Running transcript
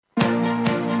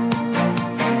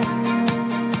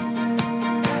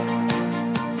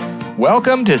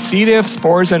Welcome to C. diff,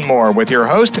 Spores, and More with your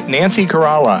host, Nancy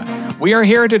Caralla. We are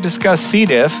here to discuss C.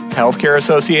 diff,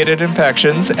 healthcare-associated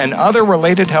infections, and other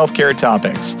related healthcare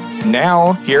topics.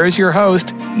 Now, here is your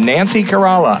host, Nancy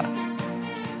Caralla.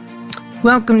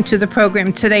 Welcome to the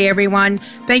program today, everyone.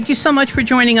 Thank you so much for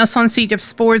joining us on C. diff,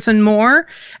 Spores, and More.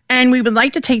 And we would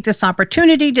like to take this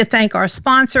opportunity to thank our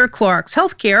sponsor, Clorox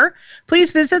Healthcare.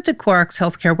 Please visit the Clorox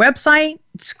Healthcare website.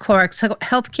 It's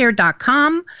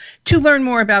cloroxhealthcare.com to learn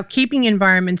more about keeping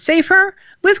environments safer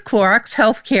with Clorox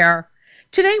Healthcare.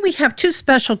 Today we have two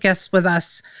special guests with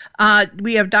us.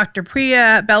 We have Dr.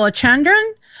 Priya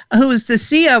Balachandran, who is the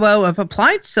COO of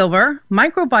Applied Silver,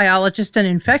 microbiologist and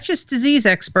infectious disease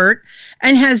expert,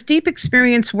 and has deep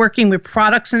experience working with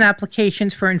products and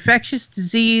applications for infectious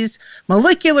disease,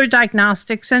 molecular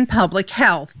diagnostics, and public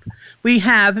health. We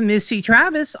have Missy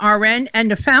Travis, RN,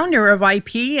 and the founder of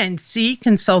IP&C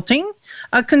Consulting,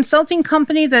 a consulting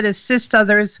company that assists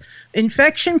others,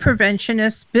 infection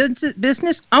preventionists,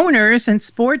 business owners, and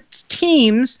sports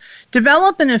teams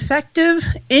develop an effective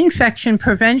infection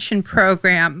prevention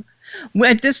program.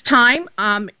 At this time,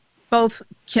 both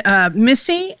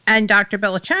Missy and Dr.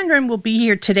 Balachandran will be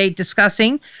here today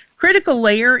discussing critical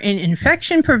layer in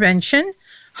infection prevention,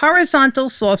 horizontal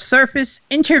soft surface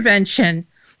intervention.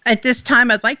 At this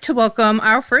time, I'd like to welcome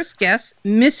our first guest,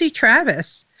 Missy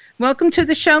Travis. Welcome to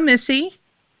the show, Missy.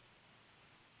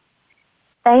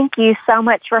 Thank you so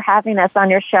much for having us on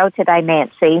your show today,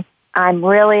 Nancy. I'm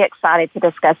really excited to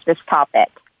discuss this topic.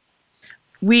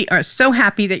 We are so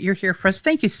happy that you're here for us.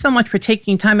 Thank you so much for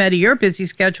taking time out of your busy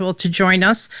schedule to join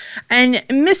us. And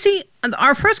Missy,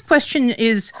 our first question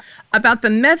is about the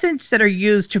methods that are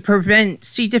used to prevent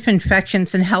C. diff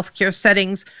infections in healthcare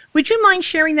settings. Would you mind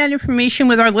sharing that information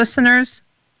with our listeners?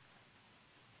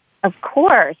 Of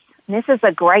course. This is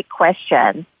a great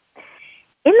question.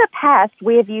 In the past,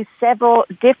 we have used several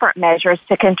different measures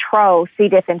to control C.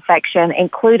 diff infection,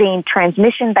 including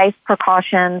transmission-based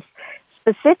precautions,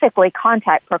 specifically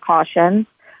contact precautions,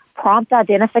 prompt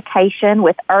identification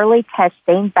with early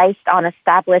testing based on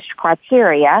established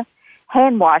criteria,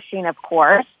 hand washing, of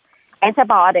course,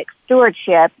 antibiotic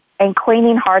stewardship, and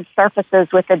cleaning hard surfaces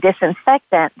with a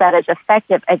disinfectant that is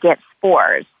effective against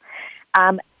spores.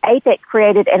 APIC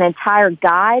created an entire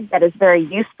guide that is very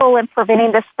useful in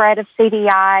preventing the spread of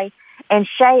CDI, and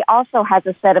SHEA also has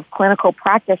a set of clinical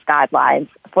practice guidelines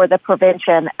for the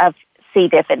prevention of C.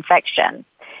 diff infection.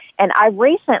 And I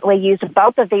recently used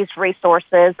both of these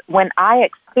resources when I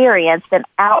experienced an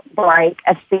outbreak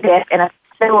of C. diff in a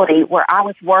facility where I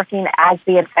was working as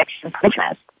the infection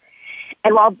preventionist.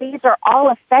 And while these are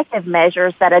all effective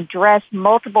measures that address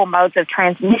multiple modes of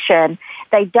transmission,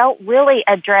 they don't really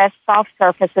address soft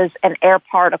surfaces and air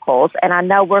particles. And I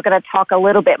know we're going to talk a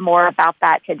little bit more about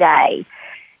that today.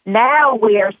 Now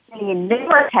we are seeing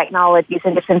newer technologies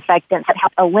and disinfectants that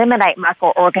help eliminate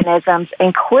microorganisms,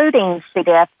 including C.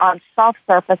 diff, on soft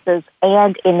surfaces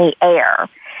and in the air.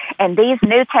 And these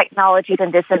new technologies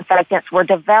and disinfectants were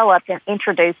developed and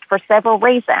introduced for several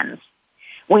reasons.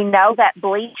 We know that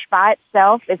bleach by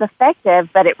itself is effective,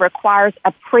 but it requires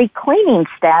a pre-cleaning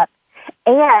step,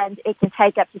 and it can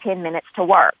take up to 10 minutes to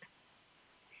work.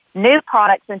 New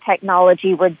products and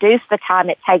technology reduce the time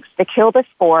it takes to kill the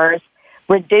spores,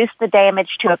 reduce the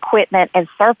damage to equipment and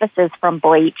surfaces from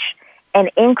bleach, and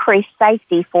increase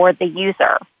safety for the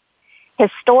user.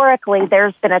 Historically,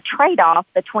 there's been a trade-off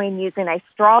between using a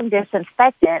strong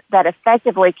disinfectant that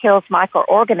effectively kills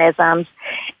microorganisms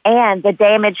and the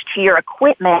damage to your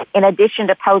equipment, in addition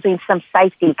to posing some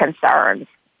safety concerns.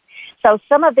 So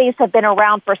some of these have been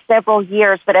around for several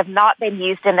years but have not been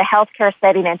used in the healthcare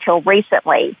setting until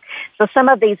recently. So some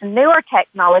of these newer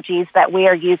technologies that we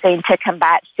are using to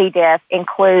combat C. diff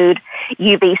include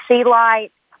UVC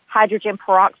light, hydrogen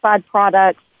peroxide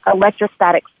products,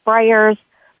 electrostatic sprayers,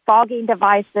 fogging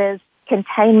devices,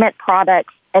 containment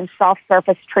products, and soft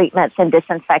surface treatments and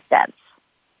disinfectants.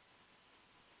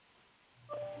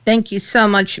 Thank you so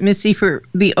much, Missy, for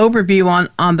the overview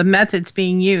on the methods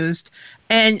being used.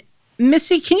 And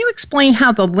Missy, can you explain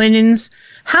how do linens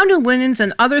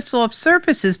and other soft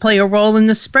surfaces play a role in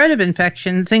the spread of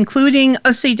infections, including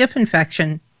a C. diff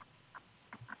infection?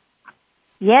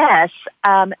 Yes.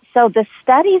 So the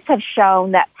studies have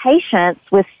shown that patients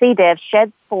with C. diff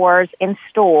shed spores in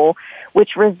stool,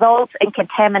 which results in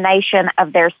contamination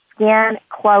of their skin,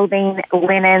 clothing,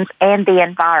 linens, and the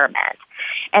environment.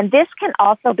 And this can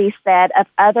also be said of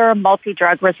other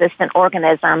multi-drug resistant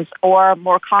organisms, or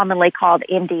more commonly called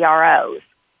MDROs.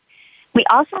 We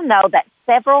also know that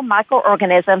several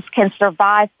microorganisms can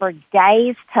survive for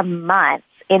days to months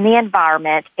in the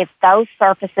environment if those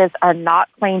surfaces are not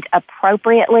cleaned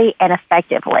appropriately and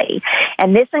effectively.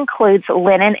 And this includes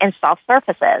linen and soft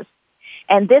surfaces.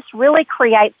 And this really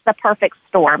creates the perfect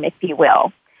storm, if you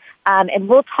will. And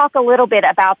we'll talk a little bit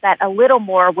about that a little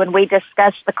more when we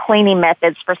discuss the cleaning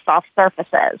methods for soft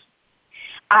surfaces.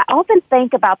 I often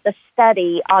think about the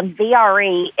study on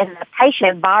VRE in the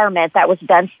patient environment that was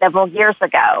done several years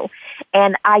ago.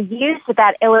 And I used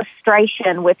that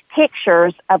illustration with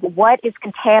pictures of what is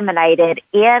contaminated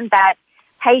in that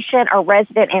patient or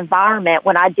resident environment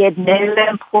when I did new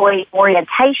employee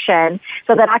orientation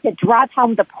so that I could drive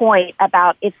home the point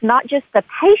about it's not just the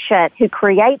patient who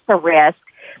creates a risk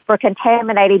for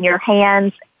contaminating your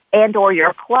hands and or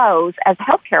your clothes as a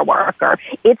healthcare worker.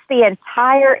 It's the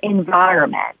entire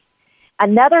environment.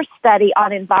 Another study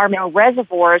on environmental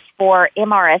reservoirs for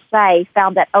MRSA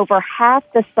found that over half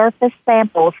the surface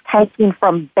samples taken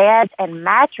from beds and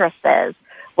mattresses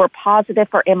were positive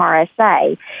for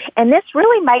MRSA. And this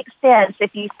really makes sense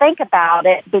if you think about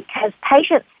it because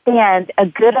patients spend a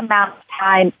good amount of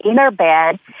time in their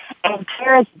bed and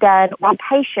care is done while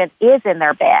patient is in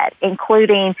their bed,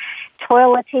 including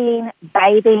toileting,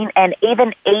 bathing, and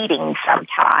even eating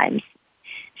sometimes.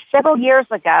 Several years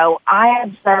ago, I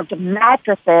observed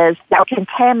mattresses that were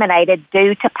contaminated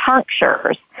due to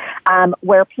punctures,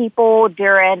 where people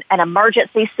during an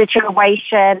emergency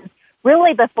situation,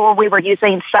 really before we were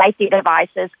using safety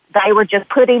devices, they were just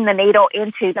putting the needle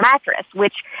into the mattress,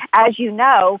 which, as you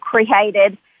know,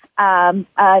 created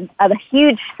a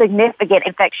huge, significant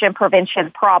infection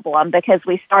prevention problem because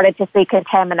we started to see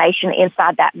contamination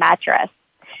inside that mattress.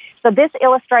 So this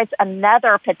illustrates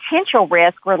another potential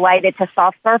risk related to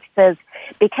soft surfaces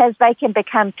because they can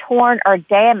become torn or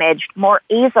damaged more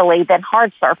easily than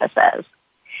hard surfaces.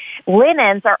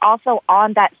 Linens are also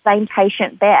on that same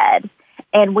patient bed,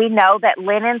 and we know that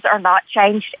linens are not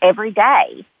changed every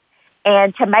day.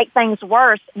 And to make things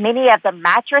worse, many of the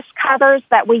mattress covers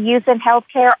that we use in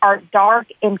healthcare are dark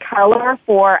in color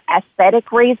for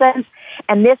aesthetic reasons,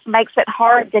 and this makes it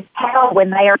hard to tell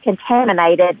when they are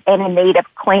contaminated and in need of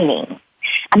cleaning.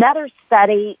 Another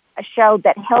study showed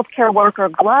that healthcare worker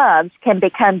gloves can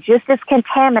become just as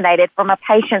contaminated from a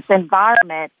patient's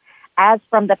environment as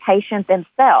from the patient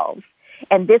themselves,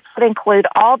 and this would include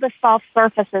all the soft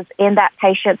surfaces in that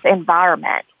patient's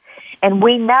environment. And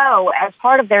we know as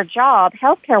part of their job,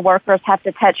 healthcare workers have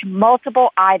to touch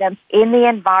multiple items in the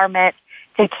environment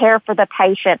to care for the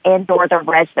patient and or the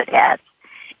residents.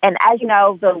 And as you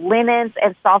know, the linens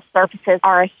and soft surfaces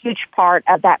are a huge part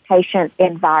of that patient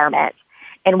environment.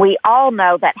 And we all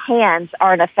know that hands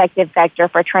are an effective vector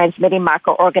for transmitting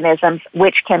microorganisms,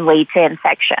 which can lead to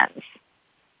infections.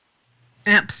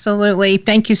 Absolutely.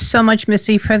 Thank you so much,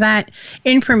 Missy, for that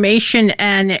information.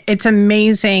 And it's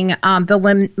amazing,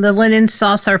 the linen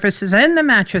soft surfaces and the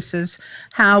mattresses,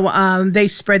 how they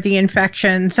spread the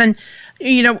infections. And,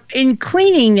 you know, in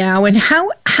cleaning now, and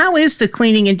how is the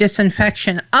cleaning and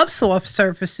disinfection of soft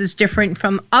surfaces different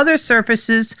from other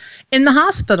surfaces in the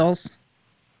hospitals?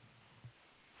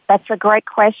 That's a great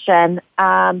question.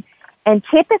 And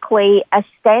typically, a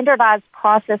standardized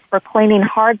process for cleaning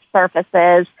hard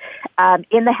surfaces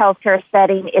in the healthcare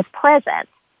setting is present.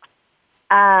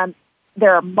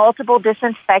 There are multiple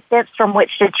disinfectants from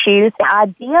which to choose.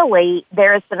 Ideally,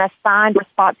 there is an assigned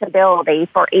responsibility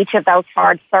for each of those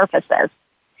hard surfaces.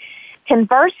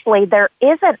 Conversely, there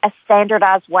isn't a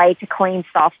standardized way to clean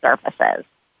soft surfaces.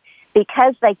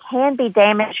 Because they can be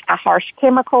damaged by harsh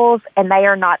chemicals and they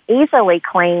are not easily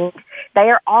cleaned, they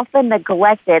are often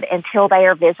neglected until they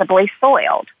are visibly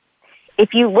soiled.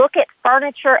 If you look at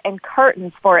furniture and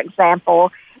curtains, for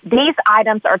example, these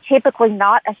items are typically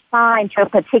not assigned to a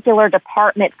particular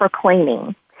department for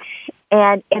cleaning.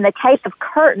 And in the case of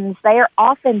curtains, they are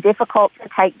often difficult to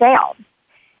take down.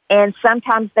 And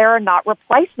sometimes there are not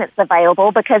replacements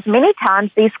available because many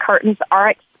times these curtains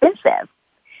are expensive.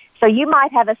 So you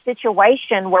might have a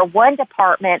situation where one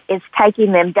department is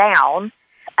taking them down,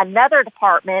 another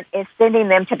department is sending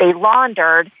them to be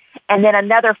laundered, and then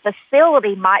another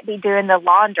facility might be doing the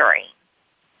laundering.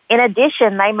 In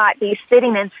addition, they might be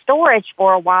sitting in storage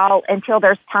for a while until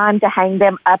there's time to hang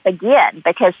them up again,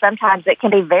 because sometimes it can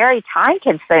be very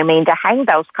time-consuming to hang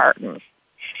those curtains.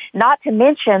 Not to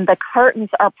mention, the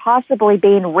curtains are possibly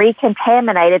being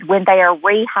recontaminated when they are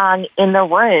rehung in the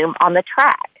room on the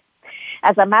track.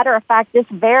 As a matter of fact, this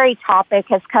very topic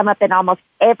has come up in almost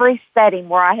every setting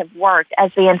where I have worked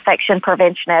as the infection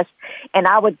preventionist, and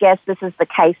I would guess this is the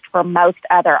case for most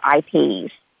other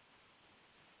IPs.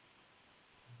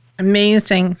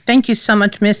 Amazing. Thank you so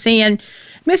much, Missy. And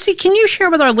Missy, can you share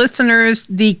with our listeners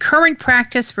the current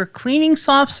practice for cleaning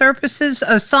soft surfaces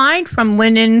aside from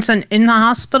linens and in the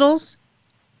hospitals?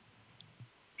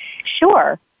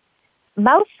 Sure.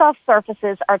 Most soft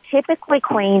surfaces are typically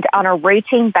cleaned on a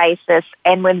routine basis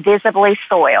and when visibly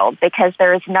soiled because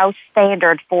there is no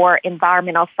standard for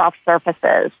environmental soft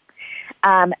surfaces.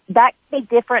 That can be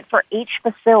different for each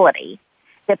facility.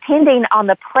 Depending on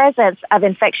the presence of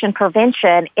infection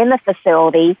prevention in the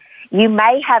facility, you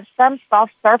may have some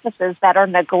soft surfaces that are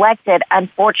neglected,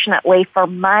 unfortunately, for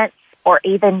months or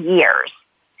even years.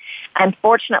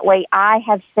 Unfortunately, I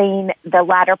have seen the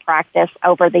latter practice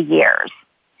over the years.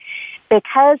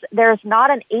 Because there's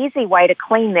not an easy way to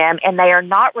clean them and they are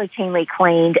not routinely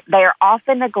cleaned, they are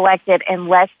often neglected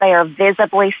unless they are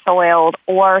visibly soiled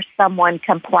or someone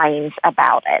complains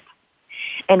about it.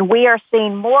 And we are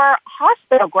seeing more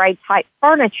hospital-grade type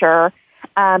furniture,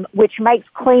 which makes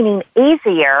cleaning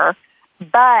easier,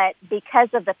 but because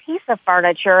of the piece of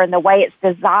furniture and the way it's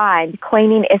designed,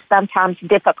 cleaning is sometimes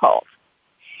difficult.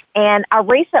 And I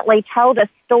recently told a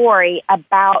story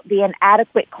about the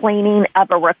inadequate cleaning of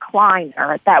a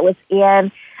recliner that was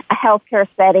in a healthcare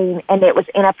setting, and it was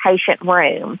in a patient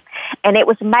room. And it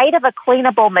was made of a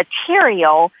cleanable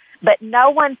material, but no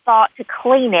one thought to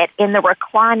clean it in the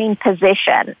reclining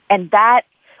position. And that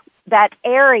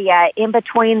area in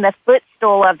between the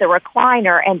footstool of the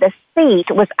recliner and the seat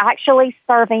was actually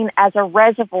serving as a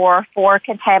reservoir for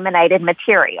contaminated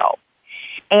material.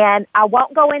 And I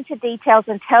won't go into details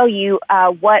and tell you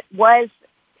what was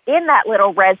in that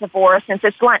little reservoir since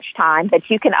it's lunchtime, but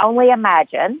you can only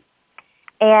imagine.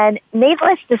 And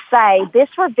needless to say, this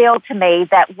revealed to me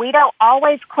that we don't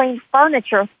always clean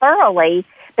furniture thoroughly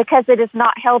because it is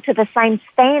not held to the same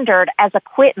standard as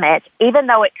equipment, even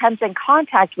though it comes in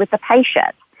contact with the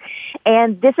patient.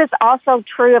 And this is also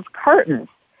true of curtains.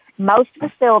 Most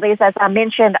facilities, as I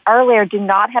mentioned earlier, do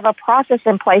not have a process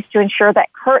in place to ensure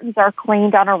that curtains are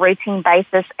cleaned on a routine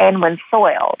basis and when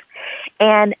soiled.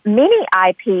 And many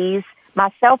IPs,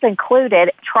 myself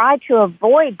included, try to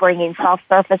avoid bringing soft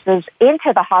surfaces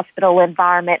into the hospital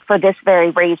environment for this very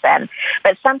reason.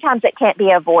 But sometimes it can't be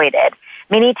avoided.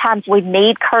 Many times we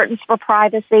need curtains for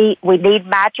privacy, we need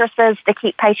mattresses to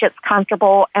keep patients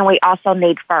comfortable, and we also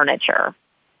need furniture.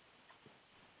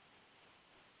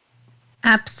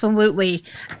 Absolutely.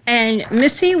 And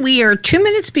Missy, we are 2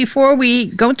 minutes before we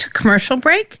go to commercial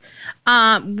break.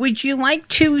 Would you like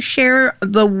to share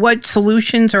what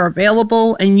solutions are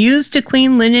available and used to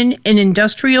clean linen in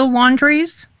industrial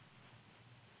laundries?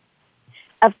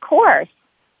 Of course.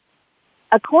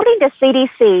 According to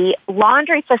CDC,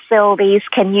 laundry facilities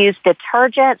can use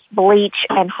detergents, bleach,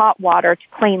 and hot water to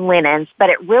clean linens, but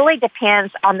it really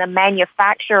depends on the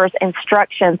manufacturer's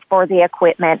instructions for the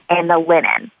equipment and the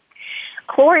linen.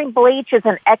 Chlorine bleach is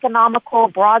an economical,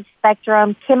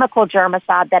 broad-spectrum chemical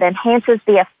germicide that enhances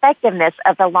the effectiveness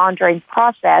of the laundering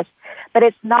process, but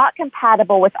it's not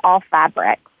compatible with all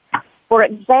fabrics. For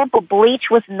example, bleach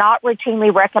was not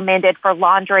routinely recommended for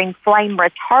laundering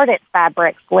flame-retardant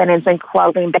fabrics, linens, and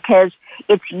clothing because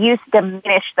its use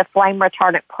diminished the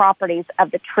flame-retardant properties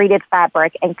of the treated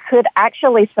fabric and could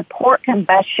actually support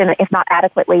combustion if not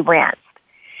adequately rinsed.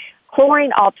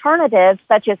 Chlorine alternatives,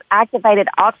 such as activated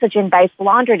oxygen-based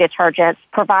laundry detergents,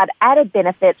 provide added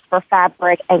benefits for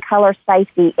fabric and color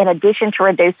safety in addition to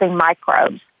reducing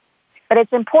microbes. But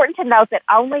it's important to note that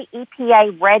only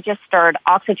EPA-registered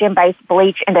oxygen-based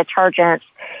bleach and detergents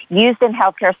used in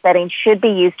healthcare settings should be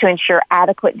used to ensure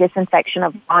adequate disinfection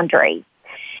of laundry.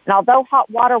 And although hot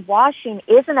water washing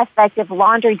is an effective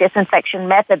laundry disinfection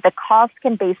method, the cost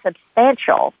can be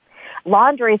substantial.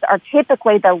 Laundries are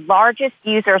typically the largest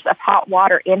users of hot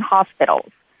water in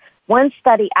hospitals. One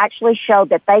study actually showed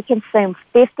that they consume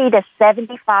 50 to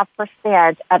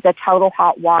 75% of the total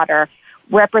hot water,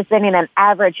 representing an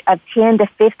average of 10 to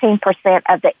 15%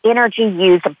 of the energy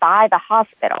used by the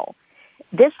hospital.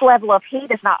 This level of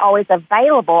heat is not always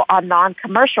available on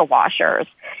non-commercial washers.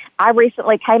 I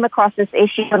recently came across this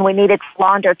issue when we needed to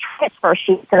launder transfer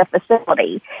sheets in a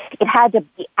facility. It had to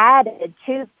be added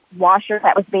to washer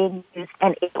that was being used,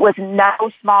 and it was no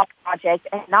small project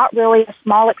and not really a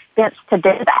small expense to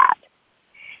do that.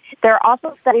 There are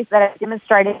also studies that have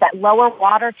demonstrated that lower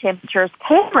water temperatures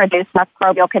can reduce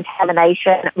microbial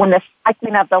contamination when the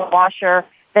cycling of the washer,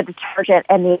 the detergent,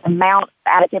 and the amount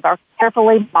of additive are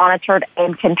carefully monitored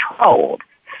and controlled.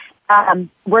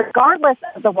 Regardless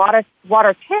of the water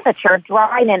temperature,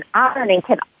 drying and ironing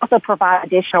can also provide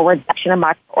additional reduction of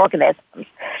microorganisms.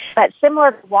 But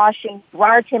similar to washing,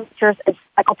 water temperatures and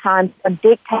cycle times are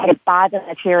dictated by the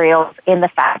materials in the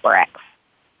fabrics.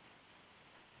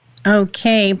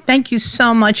 Okay. Thank you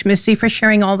so much, Missy, for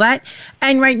sharing all that.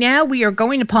 And right now, we are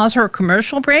going to pause for a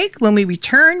commercial break. When we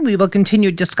return, we will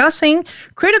continue discussing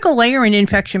critical layer and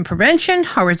infection prevention,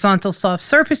 horizontal soft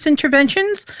surface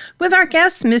interventions with our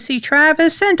guests, Missy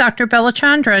Travis and Dr.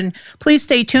 Balachandran. Please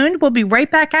stay tuned. We'll be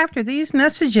right back after these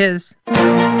messages.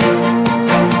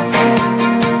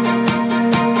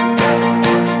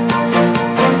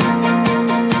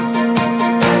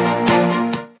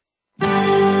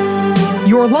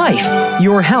 Your life,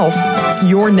 your health,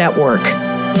 your network.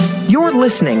 You're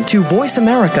listening to Voice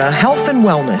America Health and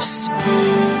Wellness.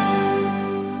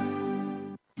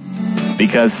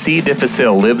 Because C.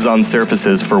 difficile lives on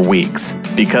surfaces for weeks,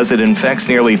 because it infects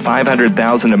nearly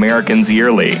 500,000 Americans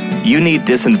yearly, you need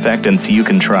disinfectants you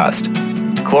can trust.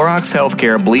 Clorox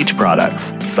Healthcare bleach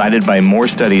products, cited by more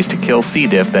studies to kill C.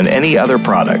 diff than any other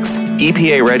products.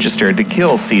 EPA registered to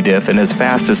kill C. diff in as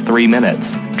fast as 3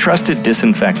 minutes. Trusted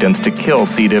disinfectants to kill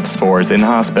C. diff spores in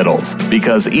hospitals,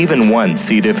 because even one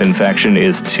C. diff infection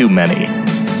is too many.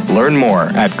 Learn more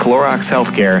at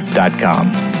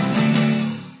CloroxHealthcare.com.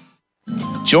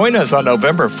 Join us on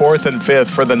November 4th and 5th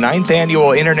for the 9th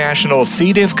Annual International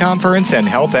C. diff Conference and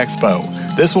Health Expo.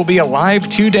 This will be a live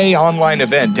 2-day online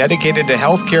event dedicated to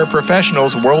healthcare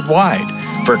professionals worldwide.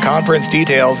 For conference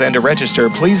details and to register,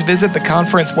 please visit the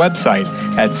conference website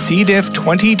at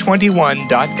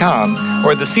cdiff2021.com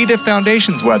or the C. diff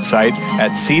Foundation's website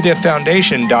at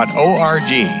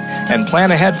cdifffoundation.org. And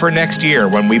plan ahead for next year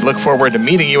when we look forward to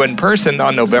meeting you in person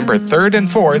on November 3rd and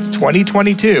 4th,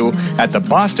 2022 at the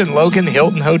Boston Logan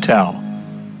Hilton Hotel.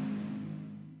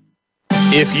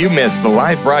 If you missed the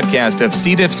live broadcast of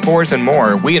C. diff, spores, and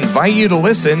more, we invite you to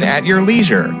listen at your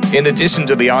leisure. In addition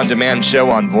to the on-demand show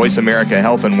on Voice America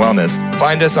Health and Wellness,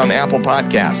 find us on Apple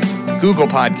Podcasts, Google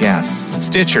Podcasts,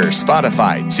 Stitcher,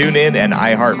 Spotify, TuneIn, and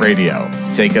iHeartRadio.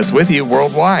 Take us with you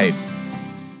worldwide.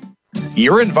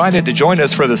 You're invited to join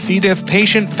us for the C. diff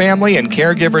Patient, Family, and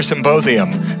Caregiver Symposium.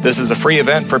 This is a free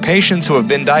event for patients who have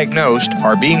been diagnosed,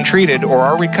 are being treated, or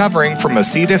are recovering from a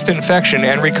C. diff infection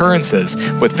and recurrences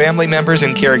with family members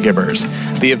and caregivers.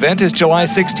 The event is July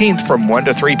 16th from 1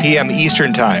 to 3 p.m.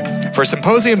 Eastern Time. For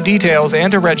symposium details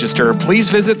and to register, please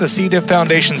visit the C. diff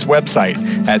Foundation's website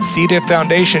at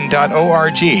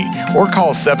cdifffoundation.org or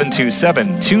call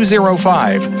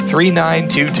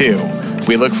 727-205-3922.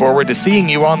 We look forward to seeing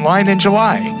you online in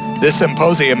July. This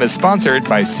symposium is sponsored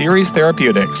by Seres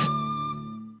Therapeutics.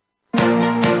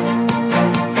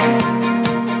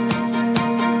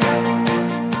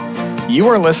 You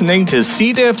are listening to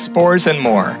C. diff, spores, and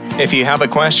more. If you have a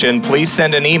question, please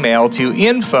send an email to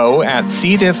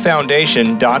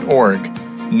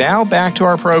info@cdifffoundation.org. Now back to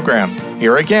our program.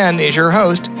 Here again is your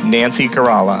host, Nancy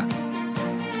Caralla.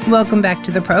 Welcome back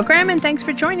to the program, and thanks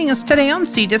for joining us today on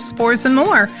C. diff, spores, and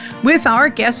more with our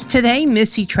guests today,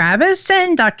 Missy Travis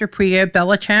and Dr. Priya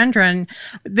Balachandran.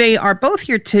 They are both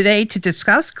here today to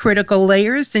discuss critical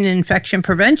layers in infection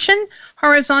prevention,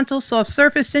 horizontal soft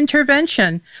surface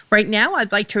intervention. Right now,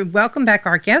 I'd like to welcome back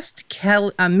our guest,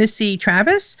 Missy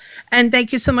Travis, and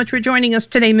thank you so much for joining us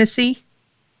today, Missy.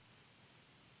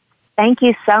 Thank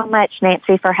you so much,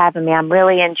 Nancy, for having me. I'm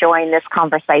really enjoying this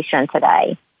conversation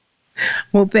today.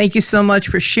 Well, thank you so much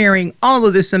for sharing all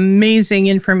of this amazing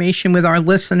information with our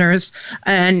listeners.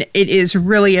 And it is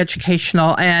really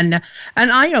educational and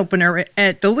an eye-opener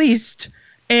at the least.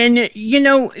 And, you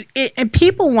know, and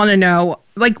people want to know,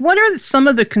 like, what are some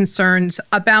of the concerns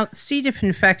about C. diff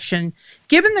infection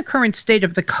given the current state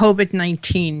of the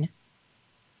COVID-19?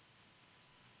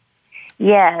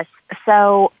 Yes.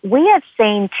 So we have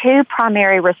seen two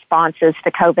primary responses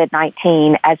to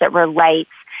COVID-19 as it relates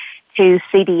to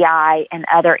CDI and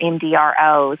other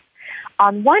MDROs.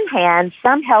 On one hand,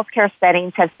 some healthcare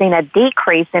settings have seen a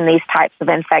decrease in these types of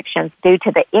infections due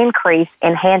to the increase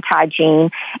in hand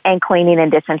hygiene and cleaning and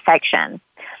disinfection.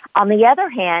 On the other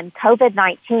hand,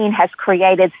 COVID-19 has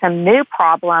created some new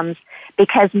problems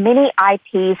because many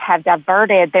IPs have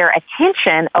diverted their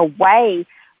attention away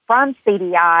from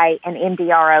CDI and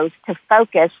MDROs to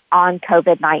focus on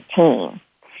COVID-19.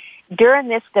 During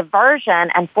this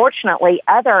diversion, unfortunately,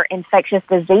 other infectious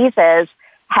diseases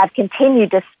have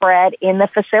continued to spread in the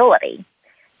facility.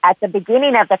 At the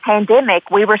beginning of the pandemic,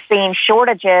 we were seeing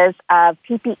shortages of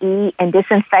PPE and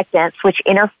disinfectants, which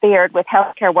interfered with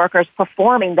healthcare workers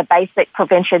performing the basic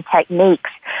prevention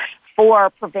techniques for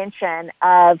prevention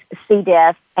of C.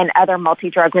 diff and other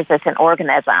multi-drug resistant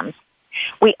organisms.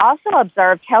 We also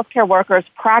observed healthcare workers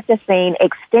practicing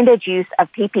extended use of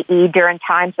PPE during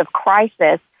times of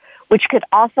crisis, which could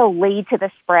also lead to the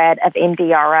spread of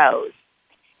MDROs.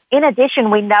 In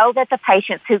addition, we know that the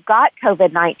patients who got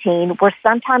COVID-19 were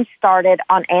sometimes started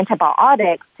on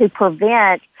antibiotics to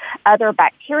prevent other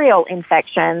bacterial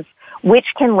infections, which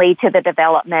can lead to the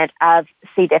development of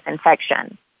C. diff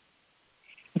infection.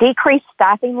 Decreased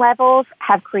staffing levels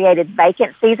have created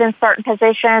vacancies in certain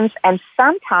positions, and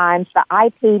sometimes the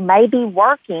IP may be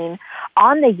working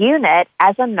on the unit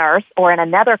as a nurse or in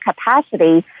another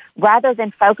capacity rather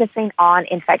than focusing on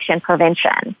infection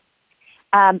prevention.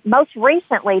 Most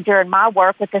recently, during my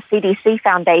work with the CDC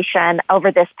Foundation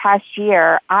over this past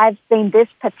year, I've seen this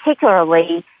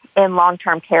particularly in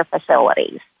long-term care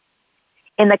facilities.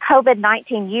 In the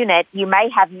COVID-19 unit, you may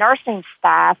have nursing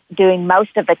staff doing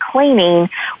most of the cleaning,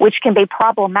 which can be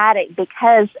problematic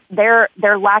because their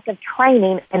lack of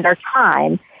training and their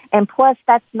time, and plus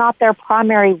that's not their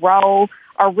primary role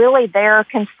or really their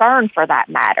concern for that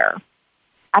matter.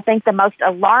 I think the most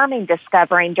alarming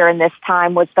discovery during this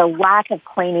time was the lack of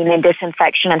cleaning and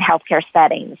disinfection in healthcare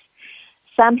settings.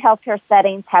 Some healthcare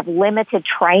settings have limited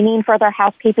training for their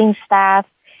housekeeping staff,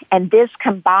 and this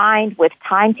combined with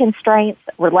time constraints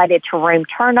related to room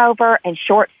turnover and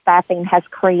short staffing has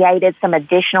created some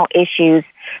additional issues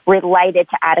related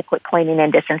to adequate cleaning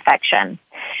and disinfection.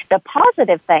 The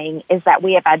positive thing is that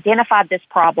we have identified this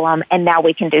problem and now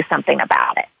we can do something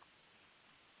about it.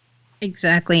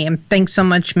 Exactly. And thanks so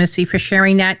much, Missy, for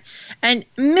sharing that. And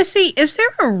Missy, is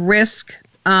there a risk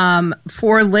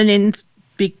for linens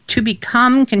to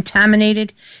become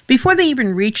contaminated before they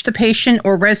even reach the patient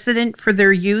or resident for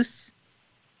their use?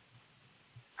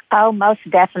 Oh, most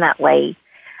definitely.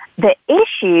 The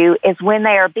issue is when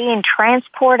they are being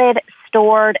transported,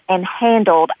 stored, and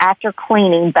handled after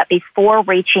cleaning, but before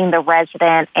reaching the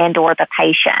resident and or the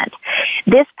patient.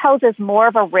 This poses more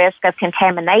of a risk of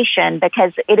contamination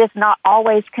because it is not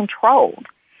always controlled.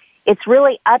 It's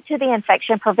really up to the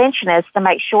infection preventionist to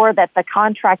make sure that the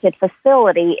contracted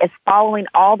facility is following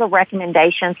all the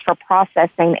recommendations for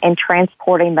processing and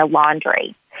transporting the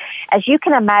laundry. As you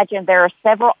can imagine, there are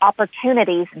several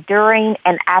opportunities during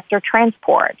and after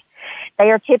transport.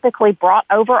 They are typically brought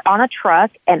over on a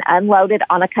truck and unloaded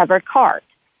on a covered cart.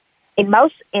 In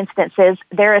most instances,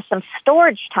 there is some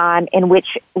storage time in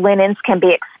which linens can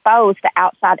be exposed to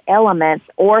outside elements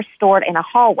or stored in a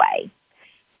hallway.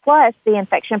 Plus, the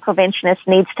infection preventionist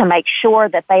needs to make sure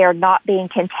that they are not being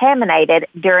contaminated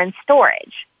during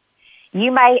storage.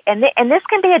 You may, and this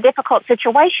can be a difficult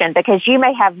situation because you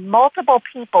may have multiple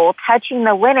people touching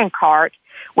the linen cart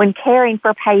when caring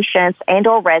for patients and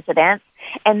or residents,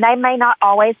 and they may not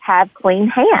always have clean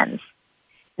hands.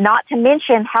 Not to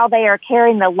mention how they are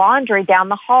carrying the laundry down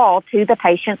the hall to the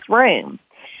patient's room.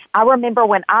 I remember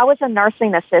when I was a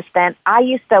nursing assistant, I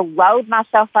used to load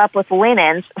myself up with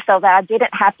linens so that I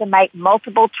didn't have to make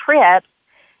multiple trips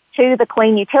to the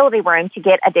clean utility room to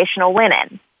get additional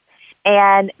linen.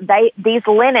 And these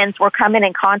linens were coming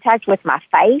in contact with my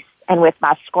face and with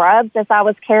my scrubs as I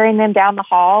was carrying them down the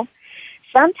hall.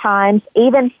 Sometimes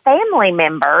even family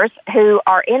members who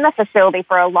are in the facility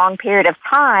for a long period of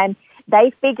time,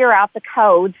 they figure out the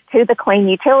codes to the clean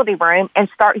utility room and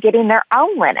start getting their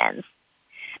own linens.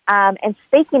 And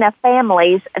speaking of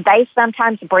families, they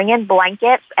sometimes bring in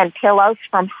blankets and pillows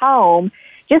from home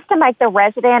just to make the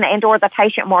resident and or the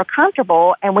patient more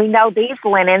comfortable. And we know these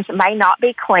linens may not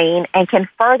be clean and can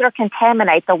further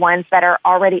contaminate the ones that are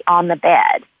already on the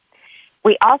bed.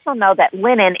 We also know that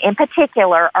linen in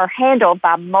particular are handled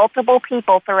by multiple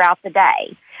people throughout the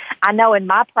day. I know in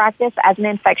my practice as an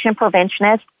infection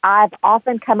preventionist, I've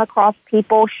often come across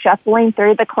people shuffling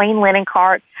through the clean linen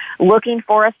cart looking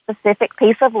for a specific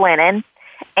piece of linen.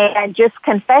 And just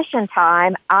confession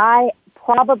time, I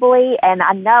probably, and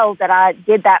I know that I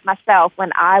did that myself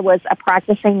when I was a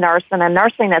practicing nurse and a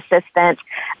nursing assistant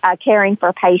caring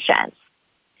for patients.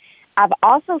 I've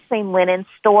also seen linen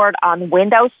stored on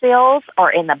windowsills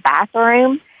or in the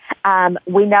bathroom.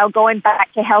 We know going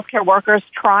back to healthcare workers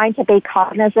trying to be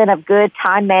cognizant of good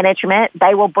time management,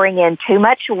 they will bring in too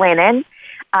much linen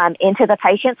into the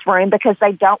patient's room because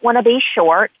they don't want to be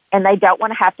short and they don't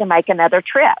want to have to make another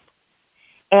trip.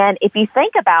 And if you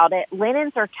think about it,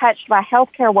 linens are touched by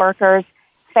healthcare workers,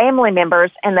 family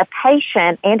members, and the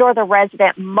patient and or the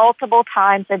resident multiple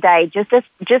times a day,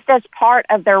 just as part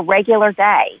of their regular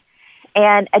day.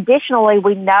 And additionally,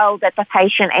 we know that the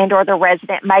patient and or the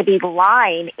resident may be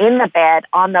lying in the bed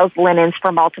on those linens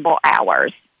for multiple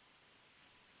hours.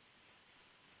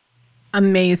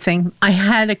 Amazing. I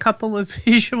had a couple of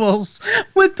visuals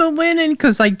with the linen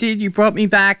because you brought me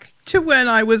back to when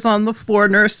I was on the floor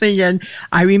nursing, and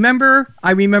I remember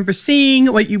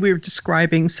seeing what you were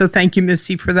describing. So thank you,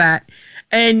 Missy, for that.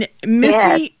 And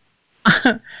Missy,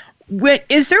 yes.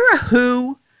 Is there a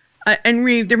WHO And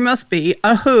Reed, there must be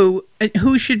a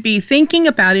who should be thinking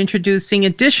about introducing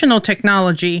additional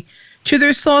technology to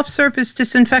their soft surface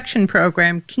disinfection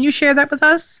program. Can you share that with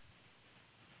us?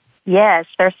 Yes,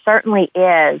 there certainly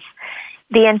is.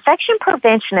 The infection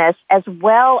preventionist, as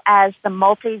well as the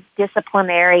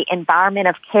multidisciplinary environment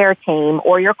of care team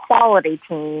or your quality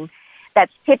team,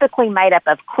 that's typically made up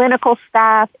of clinical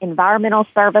staff, environmental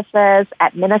services,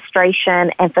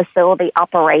 administration, and facility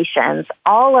operations.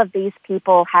 All of these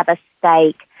people have a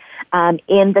stake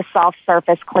in the soft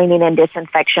surface cleaning and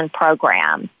disinfection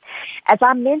program. As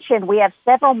I mentioned, we have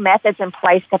several methods in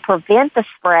place to prevent the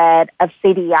spread of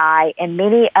CDI, and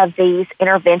many of these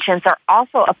interventions are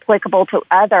also applicable to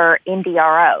other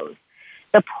NDROs.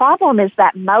 The problem is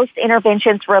that most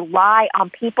interventions rely on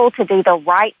people to do the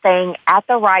right thing at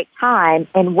the right time,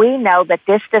 and we know that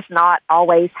this does not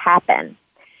always happen,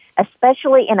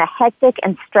 especially in a hectic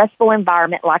and stressful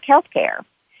environment like healthcare.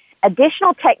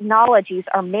 Additional technologies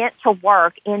are meant to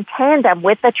work in tandem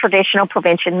with the traditional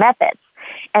prevention methods,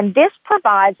 and this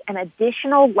provides an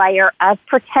additional layer of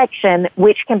protection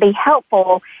which can be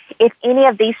helpful if any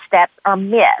of these steps are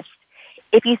missed.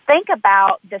 If you think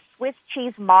about the Swiss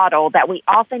cheese model that we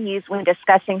often use when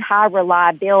discussing high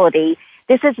reliability,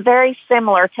 this is very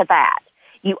similar to that.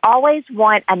 You always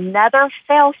want another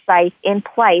fail-safe in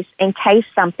place in case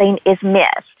something is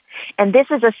missed. And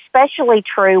this is especially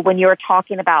true when you're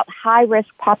talking about high-risk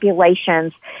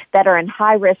populations that are in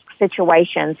high-risk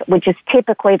situations, which is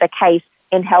typically the case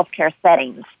in healthcare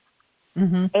settings.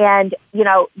 Mm-hmm. And,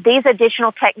 these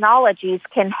additional technologies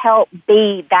can help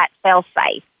be that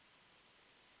fail-safe.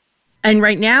 And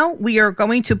right now, we are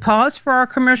going to pause for our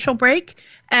commercial break.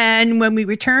 And when we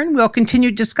return, we'll continue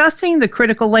discussing the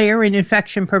critical layer in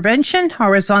infection prevention,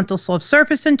 horizontal soft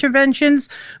surface interventions,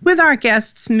 with our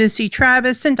guests, Missy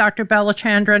Travis and Dr.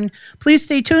 Balachandran. Please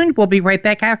stay tuned. We'll be right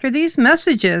back after these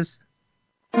messages.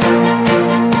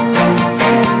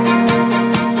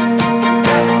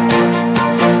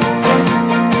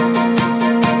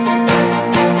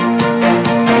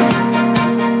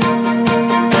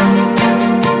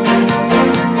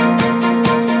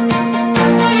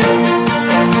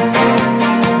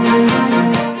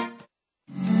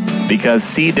 Because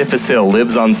C. difficile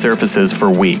lives on surfaces for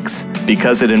weeks.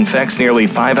 Because it infects nearly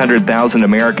 500,000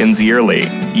 Americans yearly.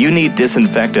 You need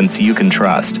disinfectants you can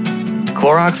trust.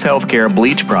 Clorox Healthcare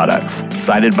bleach products,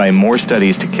 cited by more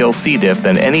studies to kill C. diff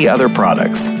than any other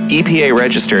products. EPA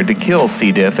registered to kill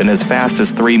C. diff in as fast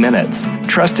as 3 minutes.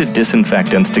 Trusted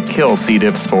disinfectants to kill C.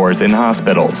 diff spores in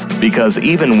hospitals. Because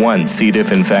even one C.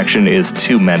 diff infection is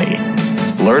too many.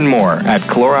 Learn more at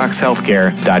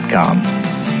CloroxHealthcare.com.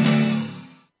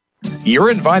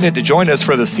 You're invited to join us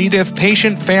for the C. diff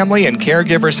Patient, Family, and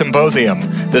Caregiver Symposium.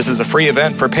 This is a free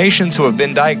event for patients who have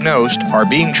been diagnosed, are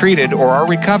being treated, or are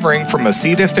recovering from a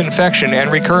C. diff infection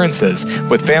and recurrences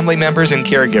with family members and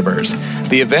caregivers.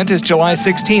 The event is July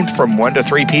 16th from 1 to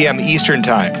 3 p.m. Eastern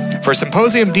Time. For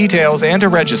symposium details and to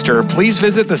register, please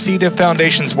visit the C. diff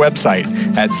Foundation's website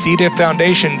at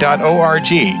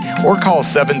cdifffoundation.org or call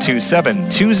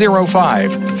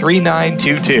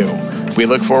 727-205-3922. We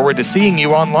look forward to seeing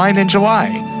you online in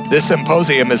July. This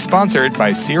symposium is sponsored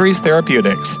by Seres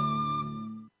Therapeutics.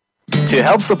 To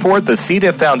help support the C.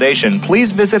 diff Foundation,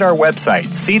 please visit our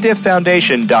website,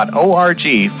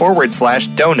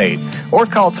 cdifffoundation.org/donate, or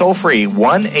call toll-free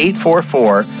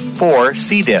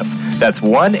 1-844-4-C-DIFF. That's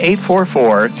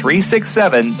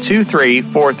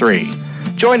 1-844-367-2343.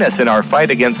 Join us in our fight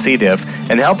against C. diff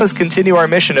and help us continue our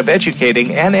mission of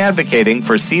educating and advocating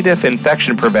for C. diff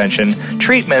infection prevention,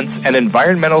 treatments, and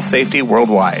environmental safety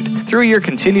worldwide. Through your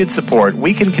continued support,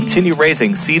 we can continue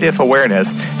raising C. diff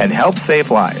awareness and help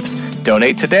save lives.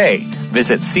 Donate today.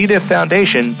 Visit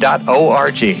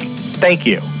cdifffoundation.org. Thank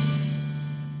you.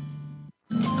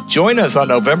 Join us on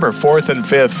November 4th and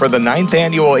 5th for the 9th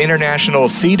Annual International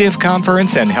C. diff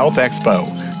Conference and Health Expo.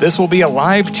 This will be a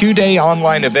live 2-day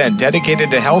online event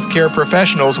dedicated to healthcare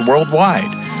professionals worldwide.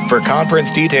 For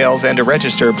conference details and to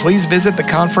register, please visit the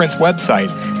conference website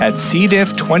at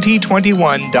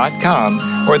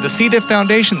cdiff2021.com or the C. diff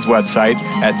Foundation's website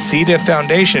at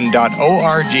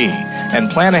cdifffoundation.org. And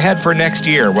plan ahead for next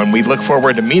year when we look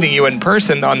forward to meeting you in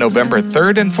person on November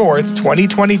 3rd and 4th,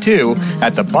 2022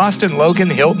 at the Boston Logan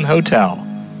Hilton Hotel.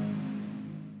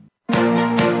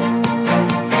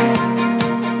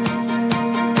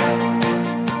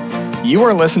 You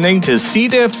are listening to C.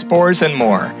 diff, Spores, and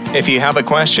More. If you have a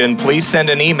question, please send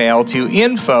an email to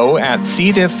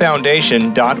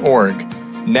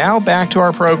info@cdifffoundation.org. Now back to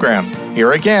our program.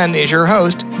 Here again is your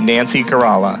host, Nancy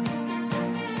Caralla.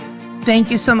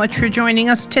 Thank you so much for joining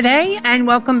us today, and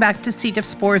welcome back to C. diff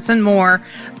Sports and More.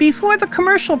 Before the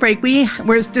commercial break, we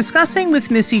were discussing with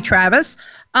Missy Travis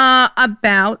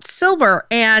about silver,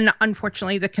 and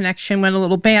unfortunately the connection went a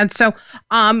little bad. So,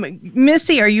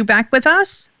 Missy, are you back with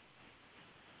us?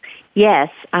 Yes,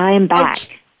 I am back.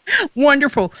 Okay.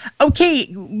 Wonderful.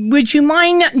 Okay, would you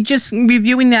mind just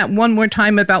reviewing that one more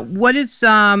time about what is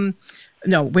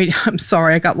no, wait, I'm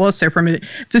sorry, I got lost there for a minute.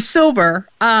 The silver,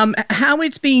 how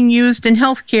it's being used in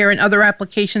healthcare and other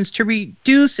applications to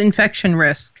reduce infection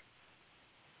risk.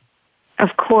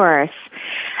 Of course.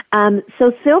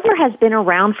 So silver has been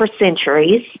around for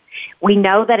centuries. We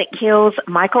know that it kills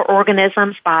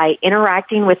microorganisms by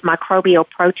interacting with microbial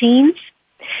proteins.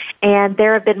 And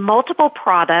there have been multiple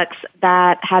products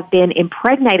that have been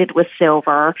impregnated with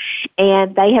silver,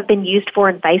 and they have been used for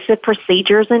invasive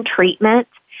procedures and treatment.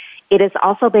 It has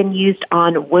also been used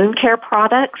on wound care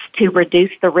products to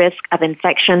reduce the risk of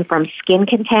infection from skin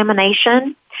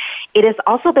contamination. It has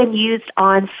also been used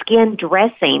on skin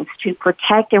dressings to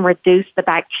protect and reduce the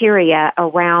bacteria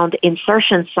around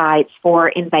insertion sites for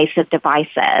invasive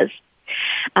devices.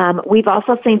 We've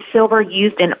also seen silver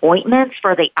used in ointments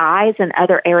for the eyes and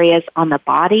other areas on the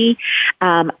body.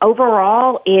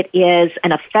 Overall, it is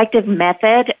an effective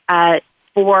method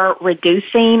for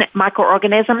reducing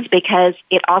microorganisms because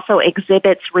it also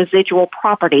exhibits residual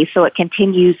properties, so it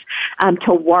continues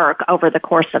to work over the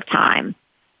course of time.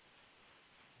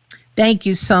 Thank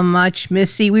you so much,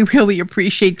 Missy. We really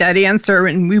appreciate that answer,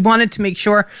 and we wanted to make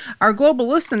sure our global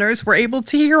listeners were able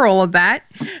to hear all of that.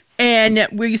 And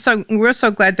we're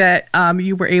so glad that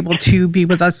you were able to be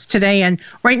with us today. And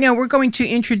right now we're going to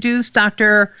introduce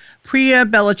Dr. Priya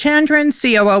Balachandran,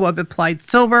 COO of Applied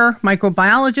Silver,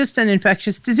 microbiologist and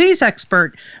infectious disease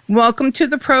expert. Welcome to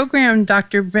the program,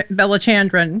 Dr.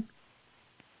 Balachandran.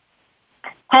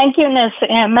 Thank you, Nancy.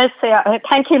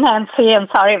 Thank you, Nancy. I'm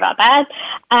sorry about that.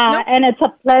 And it's a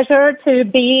pleasure to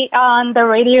be on the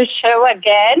radio show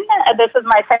again. This is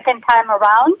my second time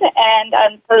around, and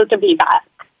I'm thrilled to be back.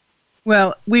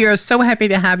 Well, we are so happy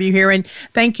to have you here, and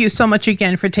thank you so much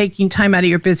again for taking time out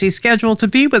of your busy schedule to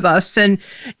be with us. And,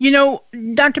 you know,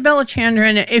 Dr.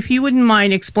 Balachandran, if you wouldn't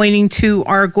mind explaining to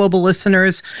our global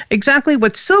listeners exactly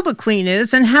what SilverClean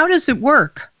is and how does it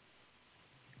work?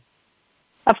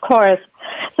 Of course.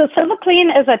 So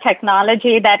SilverClean is a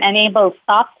technology that enables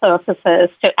soft surfaces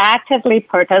to actively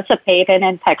participate in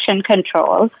infection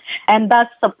control and thus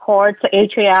supports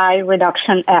HAI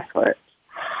reduction efforts.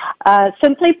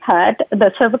 Simply put,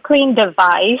 the SilverClean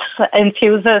device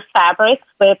infuses fabrics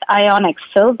with ionic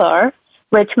silver,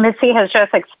 which Missy has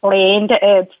just explained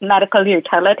its medical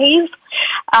utilities,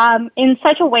 in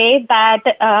such a way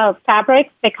that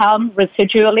fabrics become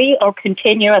residually or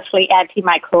continuously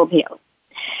antimicrobial.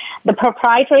 The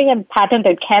proprietary and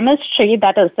patented chemistry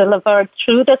that is delivered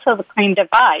through the SilverClean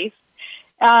device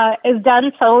is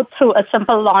done so through a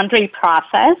simple laundry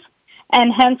process,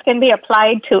 and hence can be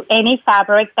applied to any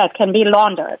fabric that can be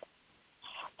laundered.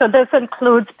 So this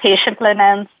includes patient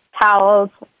linens, towels,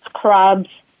 scrubs,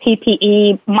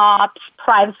 PPE, mops,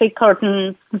 privacy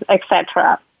curtains,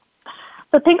 etc.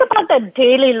 So think about the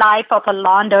daily life of a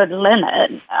laundered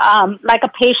linen, like a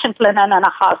patient linen in a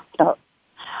hospital.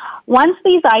 Once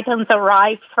these items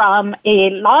arrive from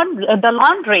the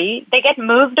laundry, they get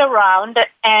moved around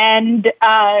and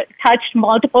touched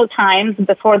multiple times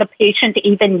before the patient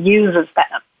even uses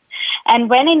them. And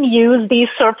when in use, these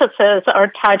surfaces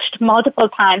are touched multiple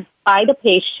times by the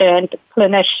patient,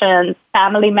 clinicians,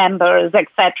 family members,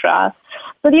 etc.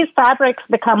 So these fabrics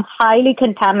become highly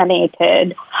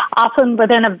contaminated, often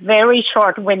within a very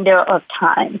short window of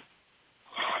time.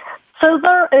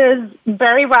 Silver is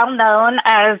very well known,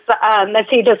 as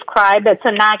Missy described. It's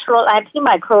a natural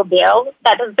antimicrobial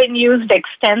that has been used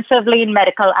extensively in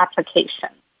medical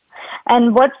applications.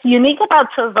 And what's unique about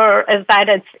silver is that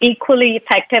it's equally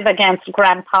effective against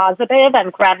gram-positive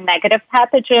and gram-negative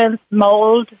pathogens,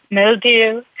 mold,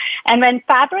 mildew. And when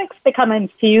fabrics become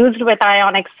infused with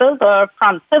ionic silver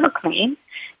from SilverClean,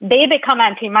 they become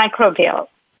antimicrobial,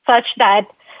 such that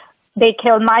they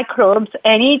kill microbes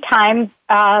anytime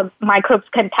microbes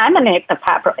contaminate the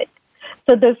fabric.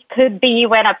 So this could be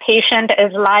when a patient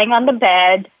is lying on the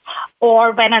bed,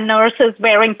 or when a nurse is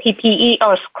wearing PPE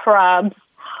or scrubs,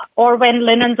 or when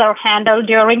linens are handled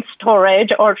during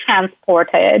storage or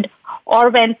transported, or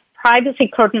when privacy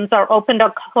curtains are opened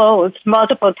or closed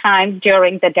multiple times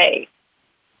during the day.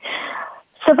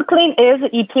 SilverClean is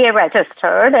EPA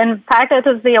registered. In fact, it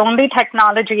is the only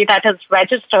technology that is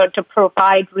registered to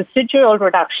provide residual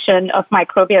reduction of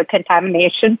microbial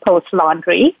contamination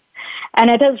post-laundry. And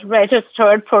it is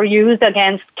registered for use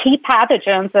against key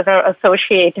pathogens that are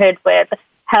associated with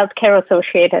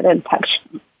healthcare-associated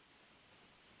infections.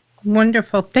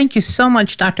 Wonderful. Thank you so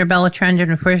much, Dr.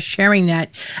 Balachandran, for sharing that.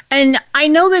 And I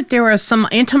know that there are some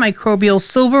antimicrobial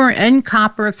silver and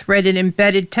copper threaded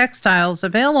embedded textiles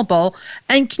available.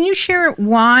 And can you share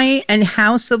why and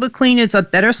how SilverClean is a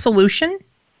better solution?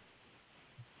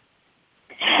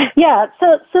 Yeah,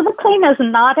 so SilverClean is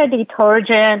not a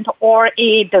detergent or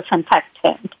a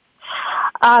disinfectant.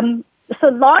 So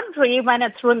laundry, when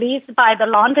it's released by the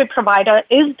laundry provider,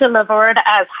 is delivered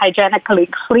as hygienically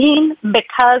clean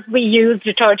because we use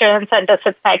detergents and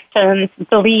disinfectants,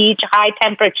 bleach, high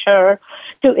temperature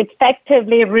to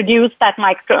effectively reduce that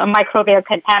microbial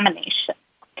contamination.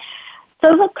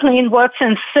 SilverClean works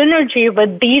in synergy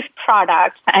with these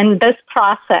products and this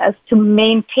process to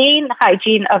maintain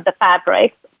hygiene of the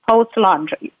fabric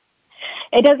post-laundry.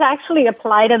 It is actually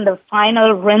applied in the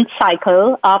final rinse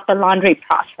cycle of the laundry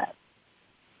process.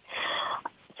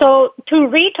 So to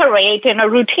reiterate, in a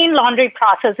routine laundry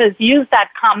processes use that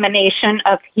combination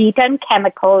of heat and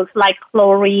chemicals like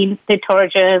chlorine,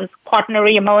 detergents,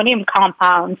 quaternary ammonium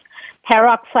compounds,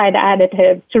 peroxide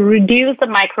additives to reduce the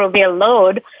microbial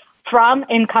load from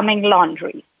incoming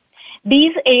laundry.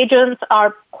 These agents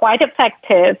are quite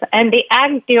effective and they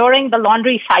act during the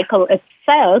laundry cycle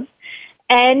itself.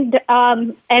 And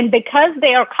because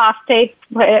they are caustic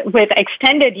with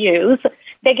extended use,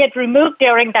 they get removed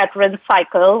during that rinse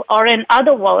cycle, or in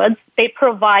other words, they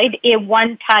provide a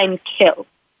one-time kill.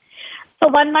 So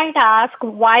one might ask,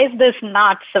 why is this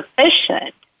not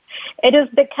sufficient? It is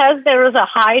because there is a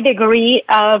high degree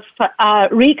of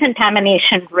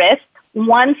recontamination risk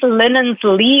once linens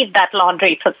leave that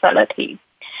laundry facility.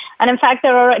 And in fact,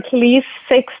 there are at least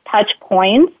 6 touch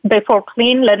points before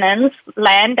clean linens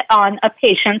land on a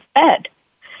patient's bed.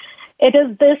 It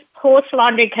is this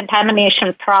post-laundry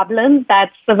contamination problem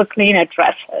that SilverClean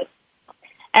addresses.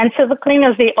 And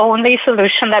SilverClean is the only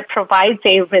solution that provides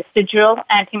a residual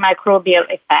antimicrobial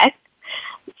effect,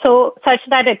 so such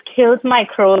that it kills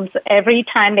microbes every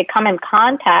time they come in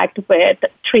contact with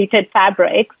treated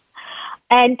fabrics,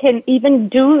 and can even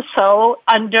do so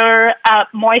under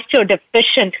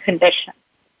moisture-deficient conditions.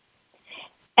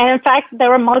 And in fact,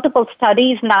 there are multiple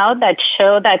studies now that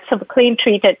show that SilverClean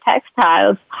treated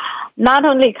textiles not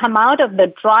only come out of the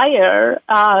dryer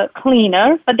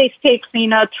cleaner, but they stay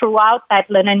cleaner throughout that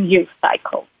linen use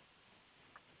cycle.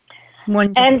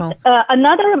 Wonderful. And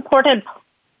another important,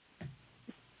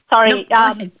 Go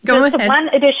ahead. One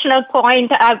additional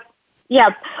point.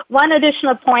 One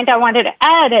additional point I wanted to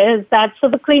add is that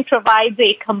SilverClean provides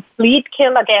a complete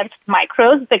kill against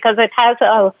microbes because it has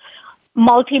a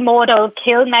multimodal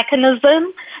kill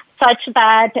mechanism such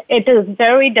that it is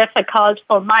very difficult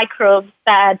for microbes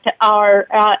that are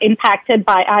impacted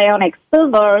by ionic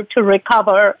silver to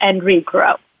recover and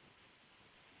regrow.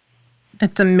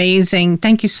 That's amazing.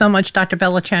 Thank you so much, Dr.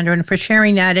 Balachandran, for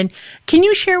sharing that. And can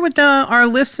you share with our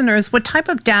listeners what type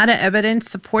of data evidence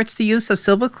supports the use of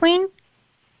SilverClean?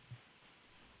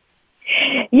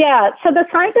 Yeah, so the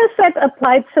scientists at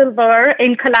Applied Silver,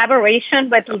 in collaboration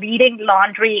with leading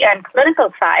laundry and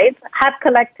clinical sites, have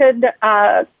collected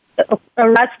a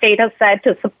robust data set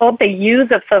to support the use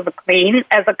of SilverClean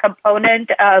as a component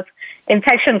of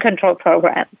infection control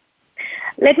programs.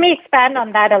 Let me expand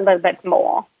on that a little bit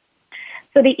more.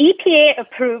 So the EPA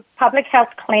approved public health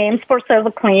claims for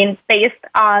SilverClean based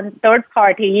on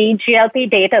third-party GLP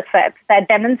data sets that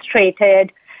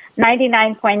demonstrated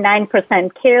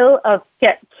 99.9% kill of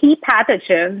key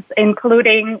pathogens,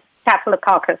 including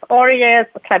Staphylococcus aureus,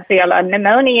 Klebsiella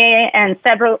pneumoniae, and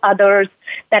several others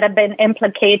that have been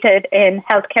implicated in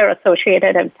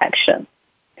healthcare-associated infections.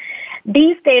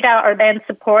 These data are then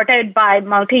supported by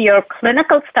multi-year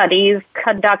clinical studies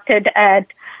conducted at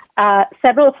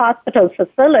several hospital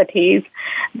facilities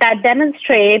that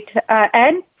demonstrate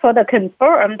and further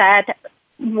confirm that,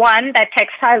 one, that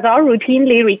textiles are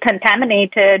routinely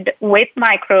recontaminated with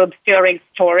microbes during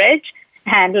storage,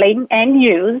 handling, and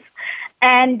use.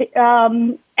 And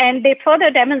they further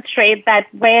demonstrate that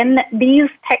when these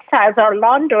textiles are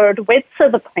laundered with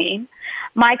SilverClean,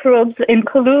 microbes,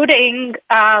 including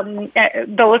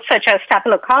those such as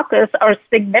Staphylococcus, are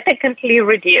significantly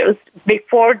reduced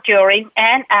before, during,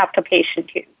 and after patient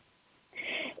use.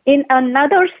 In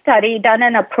another study done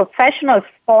in a professional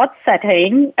sports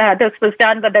setting, this was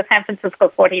done with the San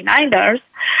Francisco 49ers,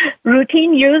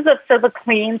 routine use of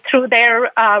SilverClean through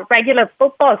their regular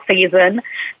football season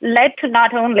led to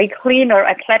not only cleaner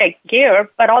athletic gear,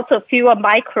 but also fewer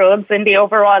microbes in the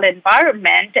overall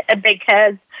environment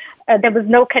because there was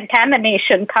no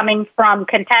contamination coming from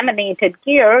contaminated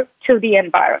gear to the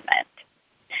environment.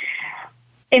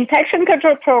 infection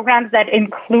control programs that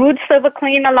include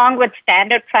CivicClean along with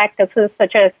standard practices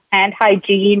such as hand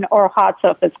hygiene or hard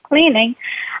surface cleaning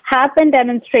have been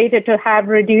demonstrated to have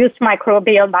reduced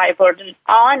microbial burden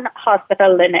on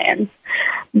hospital linens,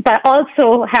 but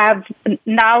also have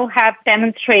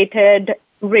demonstrated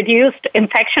reduced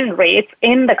infection rates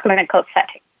in the clinical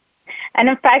setting. And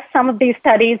in fact, some of these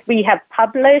studies we have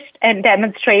published and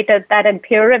demonstrated that in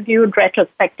peer-reviewed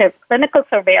retrospective clinical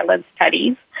surveillance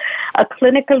studies, a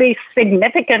clinically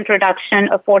significant reduction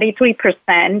of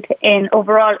 43% in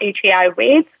overall HAI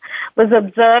rates was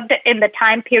observed in the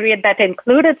time period that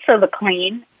included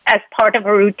CivicClean as part of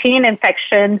a routine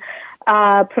infection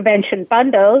prevention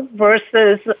bundle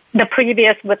versus the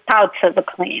previous without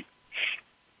CivicClean.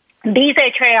 These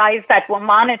HAIs that were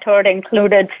monitored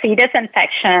included C. diff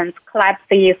infections,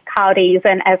 CLABSIs, CAUTIs,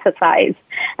 and SSIs.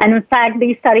 And in fact,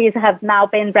 these studies have now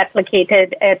been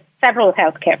replicated at several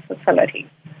healthcare facilities.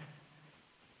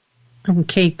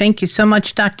 Okay, thank you so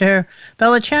much, Dr.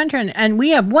 Balachandran. And we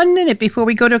have 1 minute before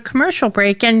we go to a commercial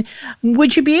break. And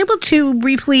would you be able to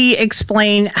briefly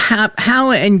explain how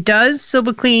and does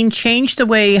CivicClean change the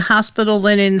way hospital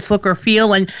linens look or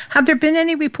feel? And have there been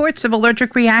any reports of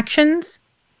allergic reactions?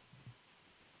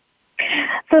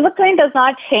 CivicClean does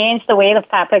not change the way the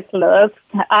fabric looks,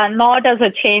 nor does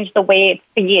it change the way it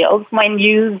feels when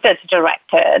used as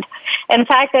directed. In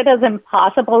fact, it is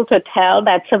impossible to tell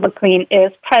that CivicClean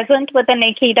is present with the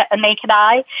naked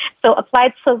eye. So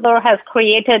Applied Silver has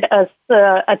created a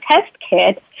test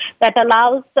kit that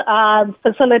allows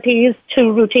facilities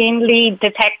to routinely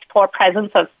detect for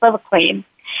presence of CivicClean.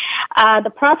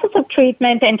 The process of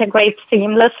treatment integrates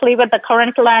seamlessly with the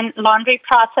current laundry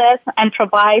process and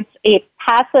provides a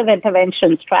passive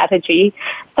intervention strategy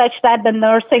such that the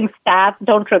nursing staff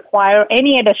don't require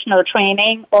any additional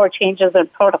training or changes in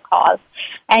protocols.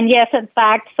 And yes, in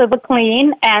fact,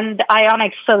 CivicClean and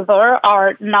Ionic Silver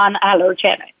are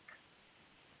non-allergenic.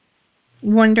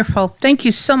 Wonderful. Thank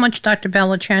you so much, Dr.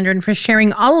 Balachandran, for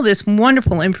sharing all of this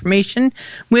wonderful information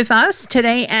with us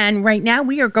today. And right now,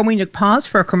 we are going to pause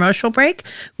for a commercial break.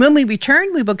 When we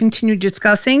return, we will continue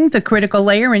discussing the critical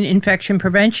layer in infection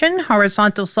prevention,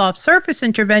 horizontal soft surface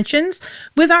interventions,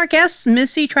 with our guests,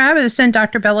 Missy Travis and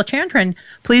Dr. Balachandran.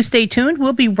 Please stay tuned.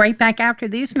 We'll be right back after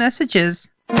these messages.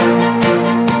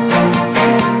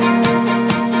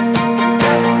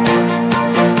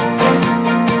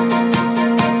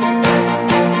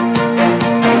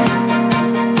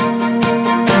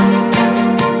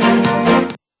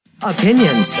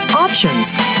 Opinions,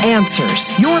 options,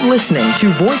 answers. You're listening to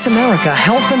Voice America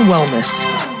Health and Wellness.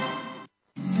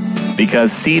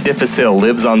 Because C. difficile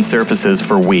lives on surfaces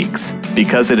for weeks,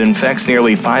 because it infects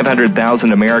nearly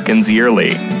 500,000 Americans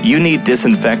yearly, you need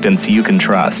disinfectants you can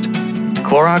trust.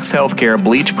 Clorox Healthcare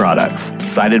bleach products,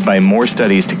 cited by more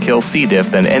studies to kill C. diff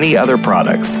than any other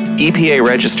products. EPA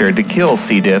registered to kill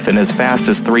C. diff in as fast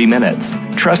as 3 minutes.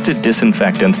 Trusted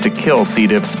disinfectants to kill C.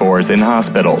 diff spores in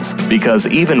hospitals, because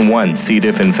even one C.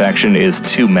 diff infection is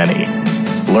too many.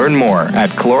 Learn more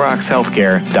at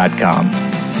CloroxHealthcare.com.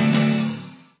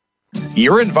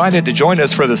 You're invited to join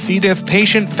us for the C. diff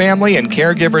Patient, Family, and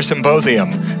Caregiver Symposium.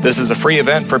 This is a free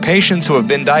event for patients who have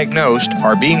been diagnosed,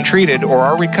 are being treated, or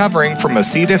are recovering from a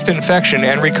C. diff infection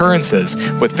and recurrences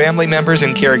with family members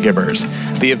and caregivers.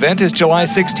 The event is July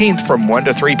 16th from 1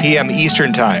 to 3 p.m.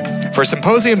 Eastern Time. For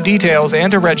symposium details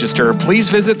and to register, please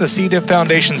visit the C. diff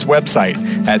Foundation's website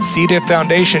at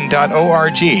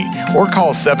cdifffoundation.org or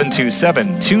call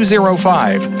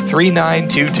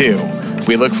 727-205-3922.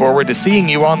 We look forward to seeing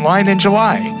you online in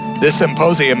July. This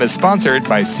symposium is sponsored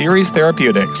by Seres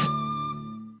Therapeutics.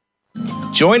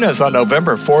 Join us on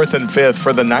November 4th and 5th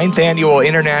for the 9th Annual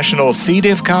International C.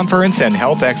 diff Conference and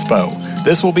Health Expo.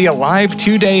 This will be a live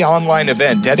 2-day online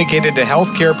event dedicated to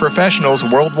healthcare professionals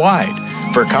worldwide.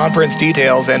 For conference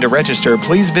details and to register,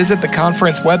 please visit the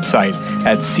conference website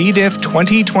at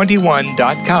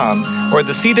cdiff2021.com or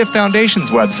the C. diff Foundation's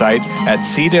website at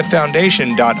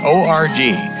cdifffoundation.org.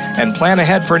 And plan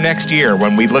ahead for next year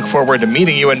when we look forward to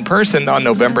meeting you in person on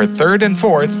November 3rd and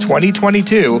 4th,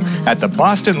 2022 at the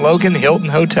Boston Logan Hilton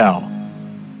Hotel.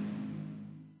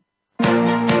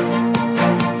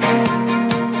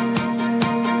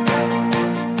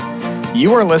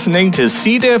 You are listening to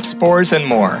C. diff, spores, and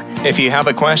more. If you have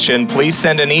a question, please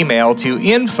send an email to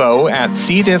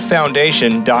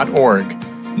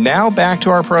info@cdifffoundation.org. Now back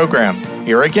to our program.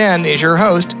 Here again is your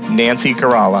host, Nancy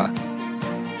Caralla.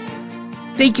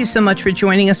 Thank you so much for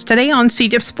joining us today on C.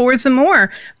 diff, spores, and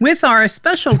more with our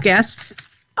special guests.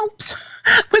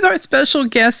 with our special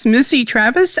guests, Missy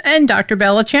Travis and Dr.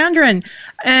 Balachandran.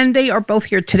 And they are both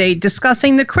here today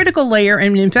discussing the critical layer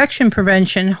in infection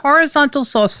prevention, horizontal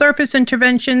soft surface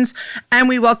interventions, and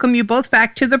we welcome you both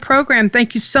back to the program.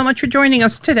 Thank you so much for joining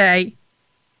us today.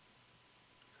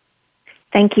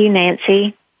 Thank you,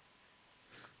 Nancy.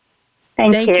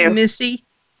 Thank you, Missy.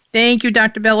 Thank you,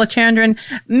 Dr. Balachandran.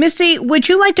 Missy, would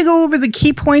you like to go over the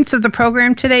key points of the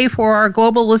program today for our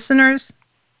global listeners?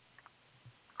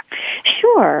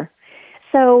 Sure.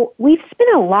 So we've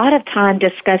spent a lot of time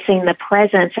discussing the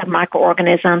presence of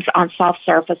microorganisms on soft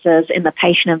surfaces in the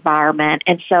patient environment.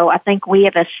 And so I think we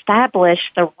have established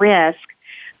the risk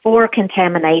for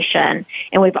contamination.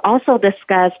 And we've also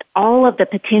discussed all of the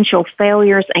potential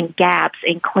failures and gaps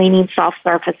in cleaning soft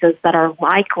surfaces that are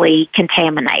likely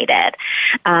contaminated.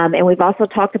 And we've also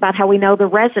talked about how we know the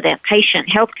resident, patient,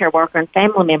 healthcare worker, and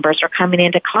family members are coming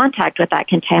into contact with that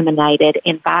contaminated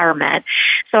environment.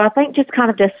 So I think just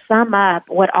kind of to sum up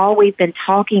what all we've been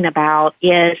talking about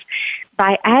is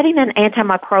by adding an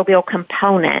antimicrobial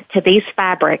component to these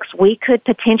fabrics, we could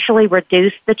potentially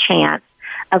reduce the chance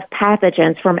of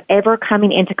pathogens from ever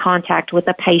coming into contact with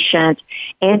a patient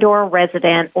and or a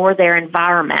resident or their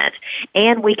environment.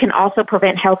 And we can also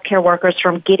prevent healthcare workers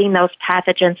from getting those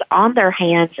pathogens on their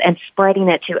hands and spreading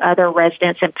it to other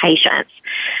residents and patients.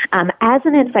 As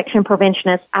an infection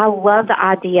preventionist, I love the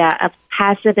idea of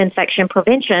passive infection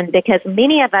prevention because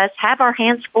many of us have our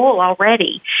hands full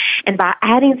already. And by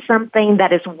adding something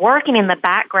that is working in the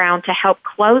background to help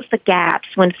close the gaps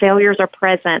when failures are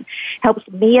present helps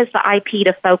me as the IP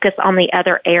to focus on the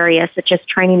other areas such as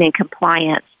training and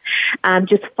compliance.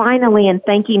 Just finally, in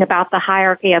thinking about the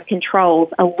hierarchy of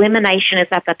controls, elimination is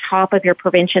at the top of your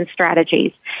prevention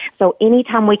strategies. So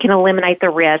anytime we can eliminate the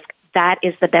risk, that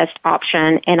is the best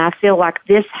option. And I feel like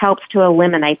this helps to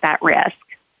eliminate that risk.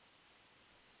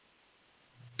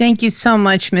 Thank you so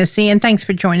much, Missy, and thanks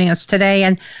for joining us today.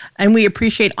 And we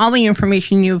appreciate all the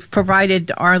information you've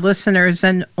provided our listeners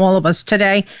and all of us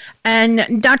today.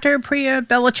 And Dr. Priya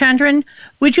Balachandran,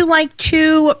 would you like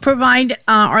to provide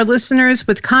our listeners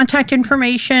with contact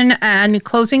information and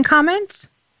closing comments?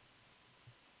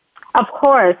 Of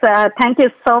course. Thank you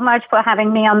so much for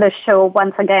having me on the show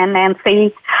once again,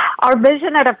 Nancy. Our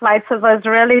vision at Applied Silver is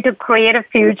really to create a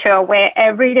future where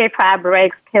everyday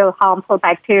fabrics kill harmful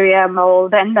bacteria,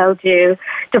 mold, and mildew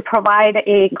to provide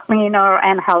a cleaner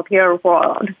and healthier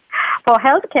world. For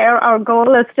healthcare, our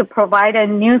goal is to provide a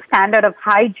new standard of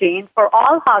hygiene for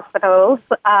all hospitals,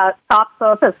 soft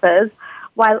surfaces,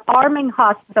 while arming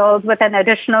hospitals with an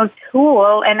additional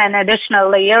tool and an additional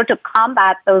layer to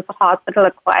combat those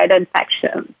hospital-acquired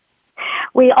infections.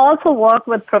 We also work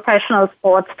with professional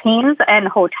sports teams and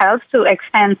hotels to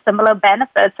extend similar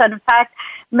benefits. And in fact,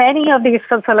 many of these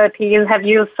facilities have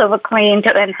used SilverClean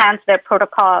to enhance their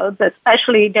protocols,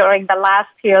 especially during the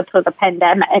last year through the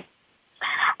pandemic.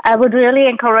 I would really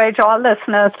encourage all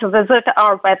listeners to visit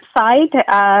our website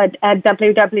at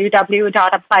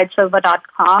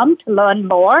www.appliedsilver.com to learn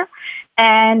more.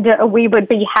 And we would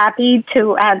be happy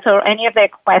to answer any of their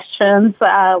questions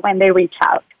when they reach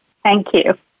out. Thank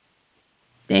you.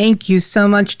 Thank you so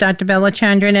much, Dr.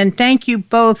 Balachandran, and thank you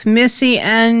both, Missy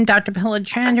and Dr.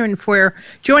 Balachandran, for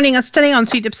joining us today on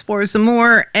C. diff, Spores, and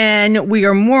More. And we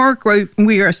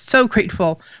are so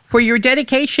grateful for your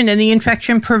dedication in the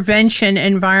infection prevention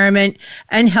environment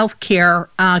and healthcare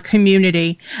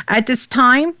community. At this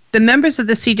time, the members of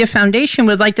the C. diff Foundation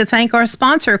would like to thank our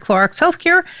sponsor, Clorox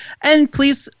Healthcare, and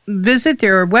please visit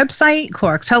their website,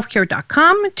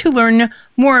 cloroxhealthcare.com, to learn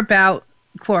more about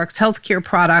Clorox Healthcare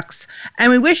products.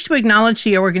 And we wish to acknowledge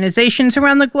the organizations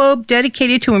around the globe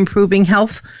dedicated to improving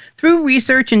health through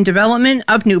research and development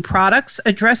of new products,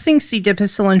 addressing C.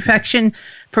 difficile infection,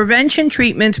 prevention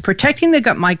treatments, protecting the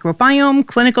gut microbiome,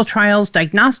 clinical trials,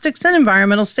 diagnostics, and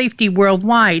environmental safety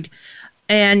worldwide.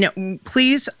 And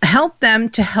please help them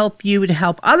to help you to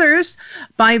help others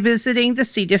by visiting the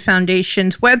C. diff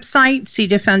Foundation's website,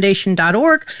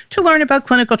 cdifffoundation.org, to learn about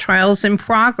clinical trials in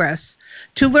progress.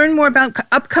 To learn more about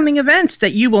upcoming events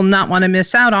that you will not want to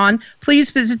miss out on,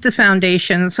 please visit the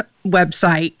Foundation's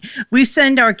website. We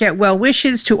send our get well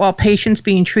wishes to all patients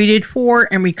being treated for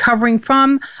and recovering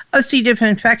from a C. diff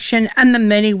infection and the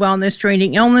many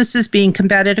wellness-draining illnesses being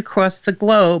combated across the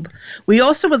globe. We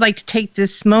also would like to take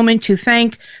this moment to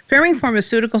thank Ferring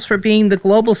Pharmaceuticals for being the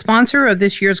global sponsor of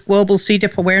this year's Global C.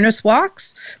 diff Awareness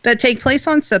Walks that take place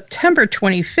on September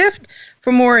 25th.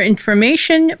 For more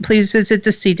information, please visit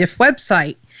the C. diff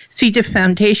website,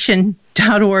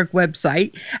 cdifffoundation.org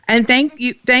website. And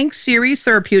thanks Seres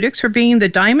Therapeutics for being the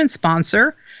diamond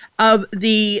sponsor of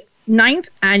the 9th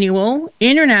Annual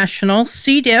International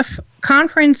C. diff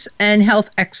Conference and Health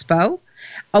Expo.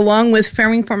 along with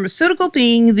Ferring Pharmaceutical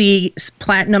being the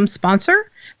platinum sponsor,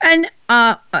 and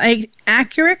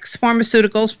Accurx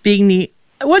Pharmaceuticals being the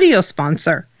audio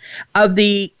sponsor of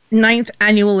the 9th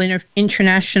Annual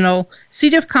International C.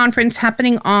 diff Conference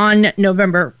happening on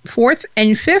November 4th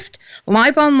and 5th,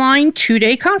 live online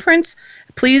 2-day conference.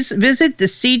 Please visit the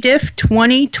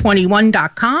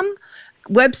cdiff2021.com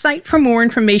website for more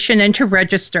information and to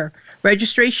register.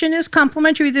 Registration is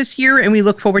complimentary this year, and we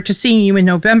look forward to seeing you in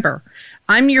November.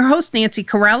 I'm your host, Nancy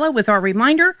Caralla, with our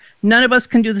reminder, none of us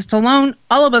can do this alone.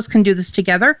 All of us can do this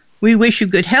together. We wish you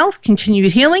good health,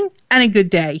 continued healing, and a good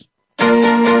day.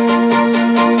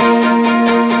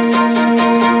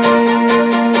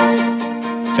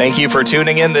 Thank you for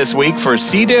tuning in this week for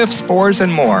C. diff, spores,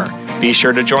 and more. Be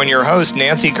sure to join your host,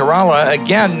 Nancy Caralla,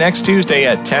 again next Tuesday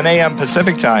at 10 a.m.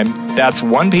 Pacific Time, that's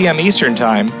 1 p.m. Eastern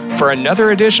Time, for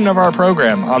another edition of our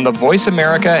program on the Voice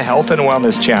America Health and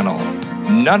Wellness Channel.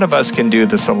 None of us can do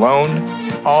this alone.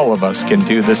 All of us can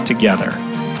do this together.